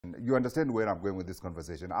you understand where I'm going with this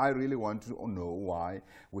conversation. I really want to know why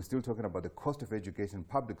we're still talking about the cost of education in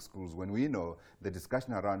public schools when we know the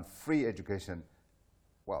discussion around free education,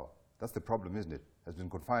 well, that's the problem, isn't it? Has been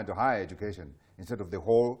confined to higher education instead of the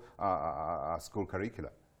whole school curricula.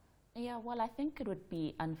 Yeah, well, I think it would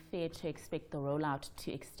be unfair to expect the rollout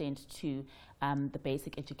to extend to the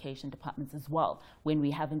basic education departments as well, when we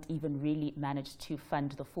haven't even really managed to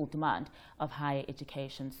fund the full demand of higher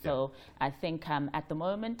education. So I think at the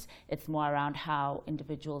moment, it's more around how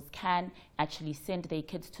individuals can actually send their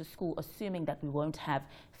kids to school, assuming that we won't have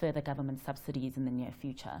further government subsidies in the near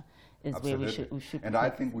future. Is Absolutely. where we should and I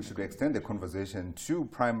think we should extend the conversation to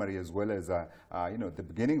primary as well as the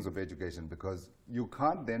beginnings of education, because you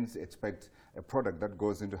can't then expect a product that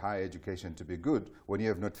goes into higher education to be good when you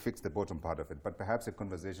have not fixed the bottom part of it. But perhaps a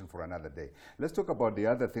conversation for another day. Let's talk about the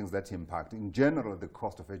other things that impact, in general, the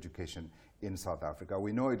cost of education in South Africa.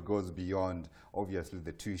 We know it goes beyond, obviously,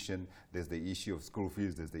 the tuition. There's the issue of school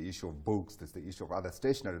fees. There's the issue of books. There's the issue of other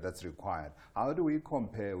stationery that's required. How do we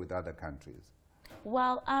compare with other countries?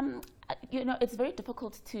 Well, you know, it's very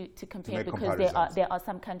difficult to compare because there are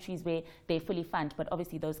some countries where they fully fund, but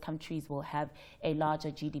obviously those countries will have a larger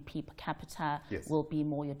GDP per capita, will be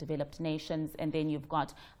more your developed nations, and then you've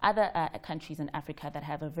got other countries in Africa that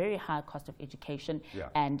have a very high cost of education,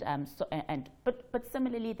 but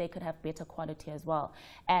similarly they could have better quality as well.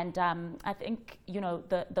 And I think, you know,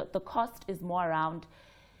 the cost is more around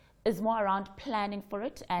planning for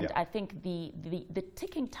it, and I think the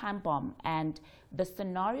ticking time bomb and the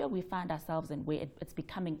scenario we find ourselves in, where it's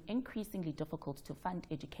becoming increasingly difficult to fund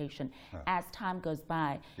education as time goes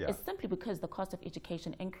by, is simply because the cost of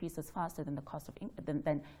education increases faster than the cost of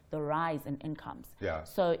than the rise in incomes.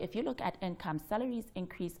 So if you look at income, salaries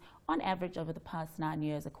increase on average over the past 9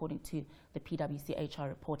 years, according to the PwC HR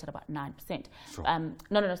report, at about 9%.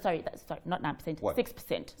 Sorry, not 9%,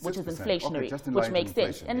 6%, which is inflationary, which makes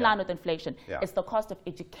sense, in line with inflation. It's the cost of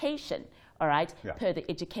education, all right, per the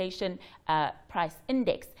education price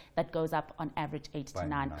index that goes up on average 8 to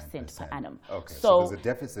 9% per annum. Okay, so there's a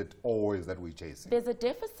deficit always that we chase. There's a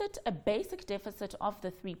deficit, a basic deficit of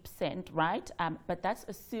the 3%, right? But that's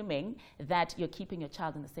assuming that you're keeping your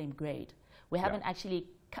child in the same grade. We haven't actually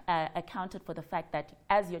accounted for the fact that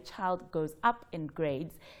as your child goes up in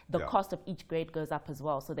grades, the cost of each grade goes up as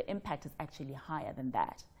well. So the impact is actually higher than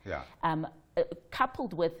that.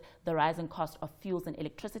 Coupled with the rising cost of fuels and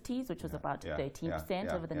electricities, which was about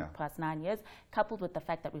 13% over the past 9 years, coupled with the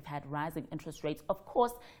fact that we've had rising interest rates. Of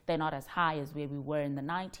course, they're not as high as where we were in the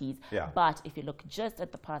 90s, but if you look just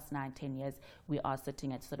at the past 9-10 years, we are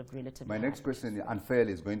sitting at sort of relatively My next question,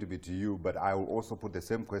 unfairly, is going to be to you, but I will also put the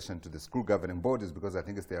same question to the school governing bodies, because I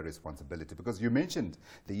think it's their responsibility. Because you mentioned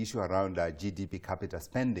the issue around GDP capita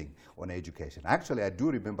spending on education. Actually, I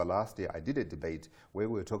do remember last year I did a debate where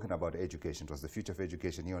we were talking about education. It was the future of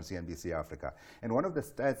education here on CNBC Africa. And one of the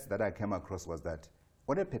stats that I came across was that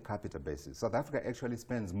on a per capita basis, South Africa actually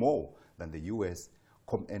spends more than the US,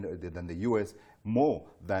 more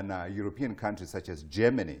than European countries such as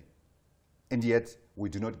Germany. And yet we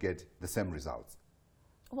do not get the same results.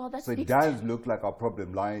 Well, that's so it does look like our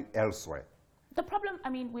problem lying elsewhere. The problem, I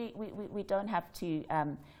mean, we don't have to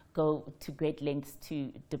go to great lengths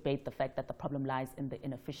to debate the fact that the problem lies in the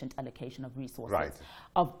inefficient allocation of resources,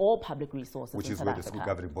 of all public resources Which in is South where Africa. the school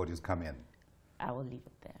governing bodies come in. I will leave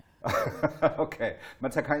it there. Okay,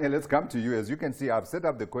 Matakanye, let's come to you. As you can see, I've set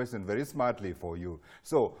up the question very smartly for you.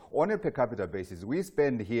 So, on a per capita basis, we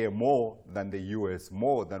spend here more than the US,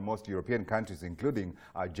 more than most European countries, including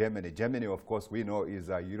Germany. Germany, of course, we know is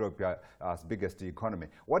Europe's biggest economy.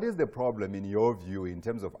 What is the problem, in your view, in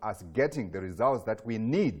terms of us getting the results that we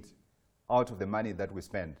need out of the money that we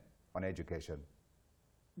spend on education?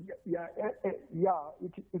 It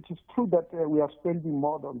is true that we are spending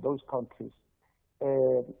more on those countries.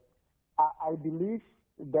 I believe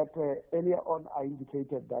that earlier on I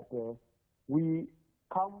indicated that we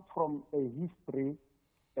come from a history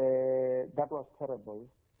that was terrible,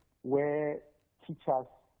 where teachers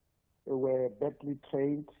were badly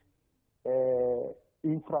trained,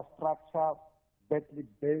 infrastructure badly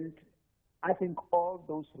built. I think all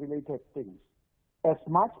those related things. As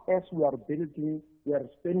much as we are building, we are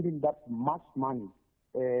spending that much money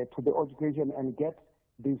to the education and get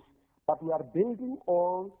this, but we are building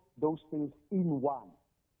all those things in one,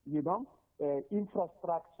 you know,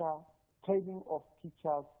 infrastructure, training of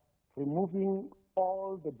teachers, removing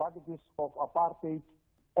all the baggages of apartheid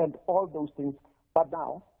and all those things. But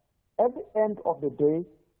now, at the end of the day,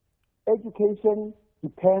 education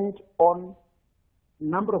depends on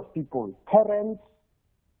number of people, parents,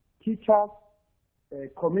 teachers,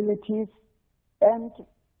 communities, and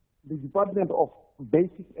the Department of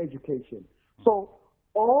basic education. So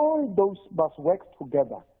all those must work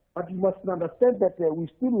together. But you must understand that we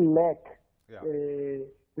still lack the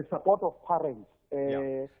support of parents.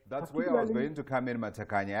 That's where I was going to come in,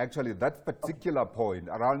 Matakanye. Actually, that particular point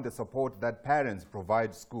around the support that parents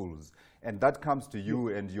provide schools, and that comes to you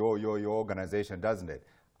and your organization, doesn't it?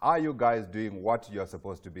 Are you guys doing what you're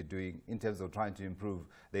supposed to be doing in terms of trying to improve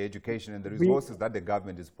the education and the resources that the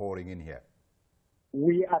government is pouring in here?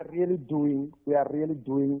 We are really doing,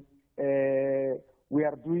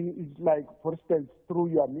 it's like, for instance, through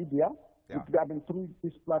your media, through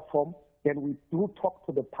this platform, then we do talk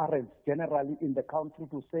to the parents generally in the country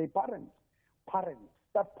to say, parents,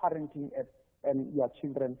 start parenting and your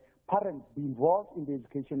children. Parents, be involved in the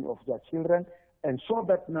education of your children, and so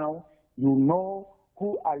that now you know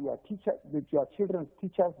who are your teachers, your children's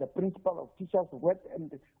teachers, the principal of teachers,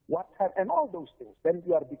 what time, and all those things. Then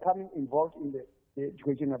you are becoming involved in the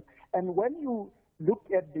education. And when you look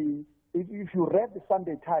at if you read the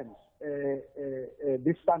Sunday Times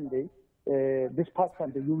this past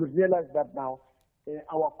Sunday, you will realize that now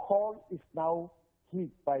our call is now hit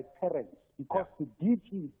by parents, because the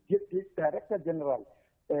DG, the Director General,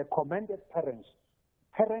 commended parents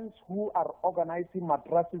who are organizing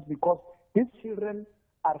madrasas, because these children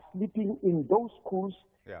are sleeping in those schools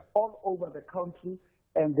all over the country,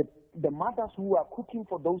 and the mothers who are cooking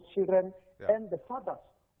for those children and the fathers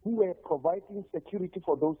who were providing security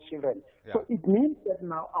for those children. So it means that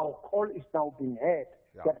now our call is now being heard,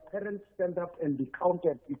 that parents stand up and be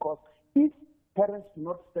counted, because if parents do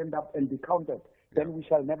not stand up and be counted, then we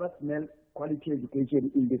shall never smell quality education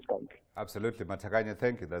in this country. Absolutely. Matakanye,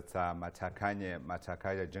 thank you. That's Matakanye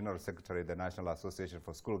Matakanya, General Secretary of the National Association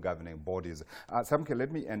for School Governing Bodies. Samke,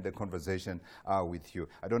 let me end the conversation with you.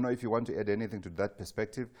 I don't know if you want to add anything to that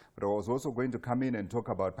perspective, but I was also going to come in and talk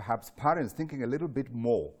about perhaps parents thinking a little bit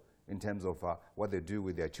more in terms of what they do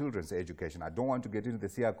with their children's education. I don't want to get into the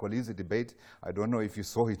Siya Kolisi debate. I don't know if you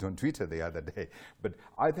saw it on Twitter the other day, but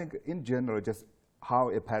I think in general, just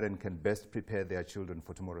how a parent can best prepare their children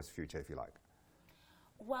for tomorrow's future, if you like.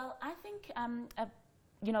 Well, I think,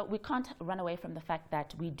 we can't run away from the fact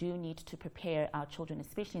that we do need to prepare our children,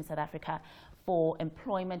 especially in South Africa, for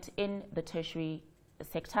employment in the tertiary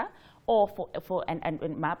sector, or and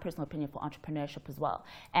in my personal opinion, for entrepreneurship as well.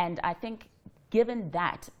 And I think, given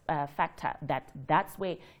that factor, that's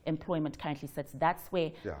where employment currently sits, that's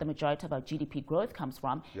where the majority of our GDP growth comes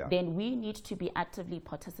from, then we need to be actively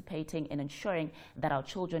participating in ensuring that our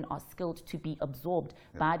children are skilled to be absorbed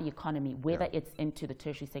by the economy, whether it's into the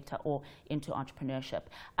tertiary sector or into entrepreneurship.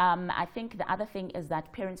 I think the other thing is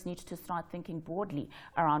that parents need to start thinking broadly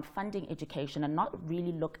around funding education and not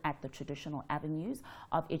really look at the traditional avenues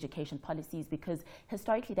of education policies, because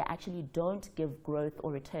historically they actually don't give growth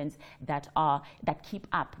or returns that keep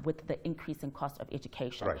up with the increasing cost of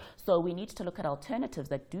education. So we need to look at alternatives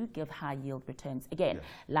that do give high yield returns, again,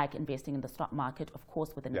 like investing in the stock market, of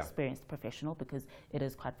course, with an experienced professional, because it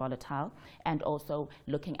is quite volatile, and also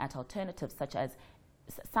looking at alternatives such as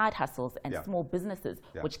side hustles and small businesses,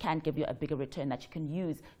 which can give you a bigger return that you can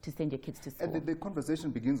use to send your kids to school. And the conversation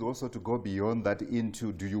begins also to go beyond that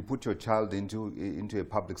into, do you put your child into a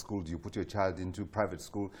public school? Do you put your child into private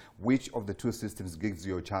school? Which of the two systems gives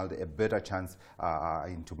your child a better chance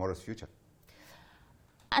in tomorrow's future?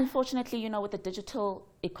 Unfortunately, with the digital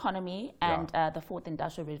economy and the fourth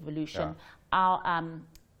industrial revolution, our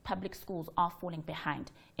public schools are falling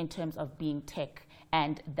behind in terms of being tech,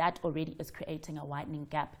 and that already is creating a widening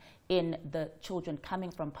gap in the children coming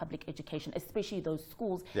from public education, especially those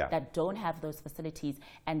schools that don't have those facilities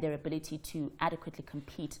and their ability to adequately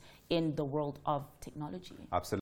compete in the world of technology. Absolutely.